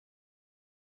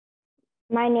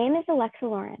My name is Alexa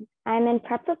Lauren. I'm in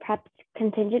Prep for Prep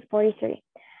Contingent 43.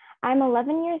 I'm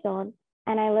 11 years old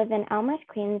and I live in Elmhurst,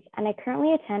 Queens, and I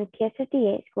currently attend PS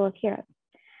 58 School of Heroes.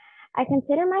 I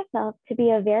consider myself to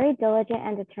be a very diligent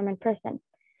and determined person,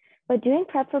 but doing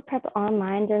Prep for Prep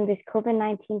online during this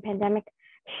COVID-19 pandemic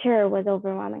sure was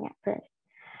overwhelming at first.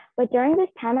 But during this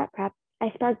time at Prep,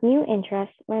 I sparked new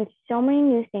interests, learned so many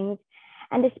new things,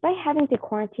 and despite having to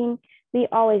quarantine, we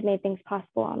always made things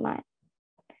possible online.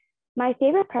 My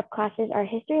favorite prep classes are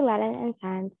history, Latin, and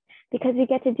science because we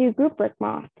get to do group work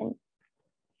more often.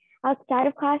 Outside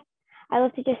of class, I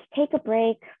love to just take a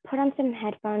break, put on some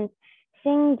headphones,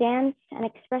 sing, dance, and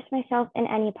express myself in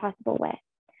any possible way.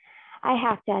 I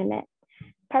have to admit,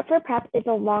 Prep for Prep is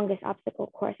the longest obstacle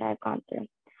course I have gone through.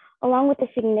 Along with the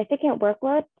significant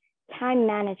workload, time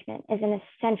management is an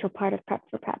essential part of Prep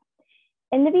for Prep.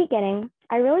 In the beginning,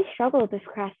 I really struggled with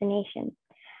procrastination.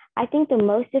 I think the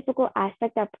most difficult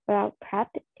aspect about prep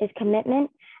is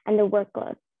commitment and the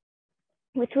workload,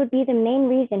 which would be the main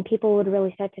reason people would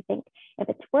really start to think if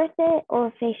it's worth it or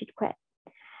if they should quit.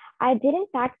 I did in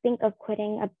fact think of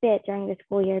quitting a bit during the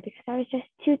school year because I was just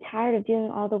too tired of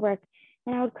doing all the work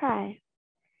and I would cry.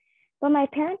 But my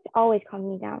parents always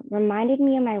calmed me down, reminded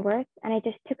me of my worth, and I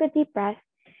just took a deep breath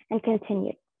and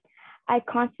continued. I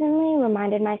constantly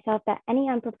reminded myself that any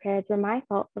unprepareds were my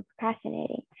fault for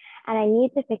procrastinating, and I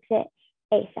need to fix it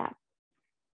ASAP.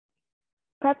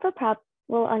 Prep for Prep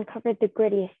will uncover the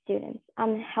grittiest students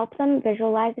and help them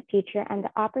visualize the future and the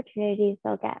opportunities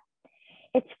they'll get.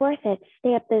 It's worth it to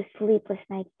stay up those sleepless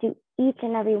nights, do each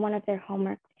and every one of their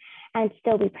homeworks, and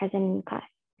still be present in class.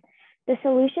 The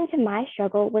solution to my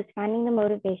struggle was finding the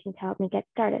motivation to help me get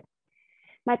started.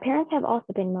 My parents have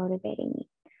also been motivating me.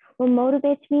 What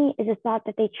motivates me is the thought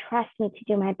that they trust me to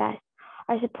do my best,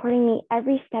 are supporting me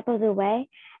every step of the way,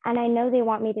 and I know they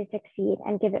want me to succeed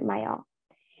and give it my all.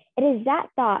 It is that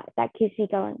thought that keeps me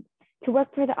going, to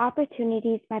work for the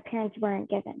opportunities my parents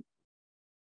weren't given.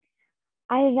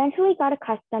 I eventually got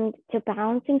accustomed to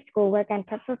balancing schoolwork and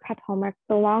Prep for Prep homework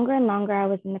the longer and longer I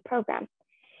was in the program.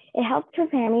 It helped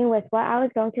prepare me with what I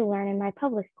was going to learn in my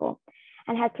public school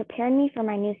and had prepared me for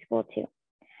my new school too.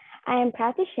 I am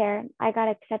proud to share I got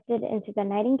accepted into the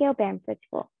Nightingale Bamford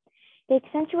School. They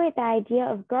accentuate the idea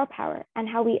of girl power and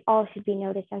how we all should be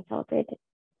noticed and celebrated.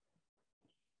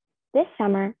 This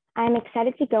summer, I am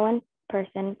excited to go in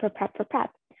person for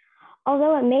Prep.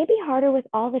 Although it may be harder with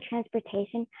all the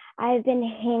transportation, I have been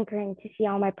hankering to see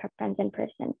all my prep friends in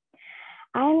person.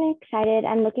 I am excited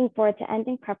and looking forward to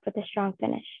ending prep with a strong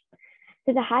finish.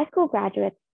 To the high school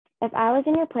graduates, if I was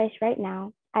in your place right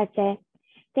now, I'd say,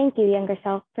 thank you, younger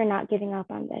self, for not giving up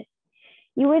on this.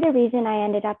 You were the reason I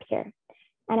ended up here.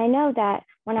 And I know that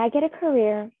when I get a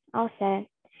career, I'll say,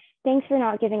 thanks for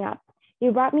not giving up.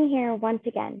 You brought me here once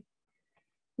again.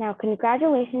 Now,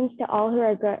 congratulations to all who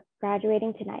are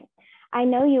graduating tonight. I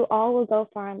know you all will go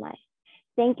far in life.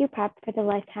 Thank you, Prep, for the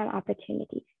lifetime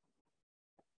opportunities.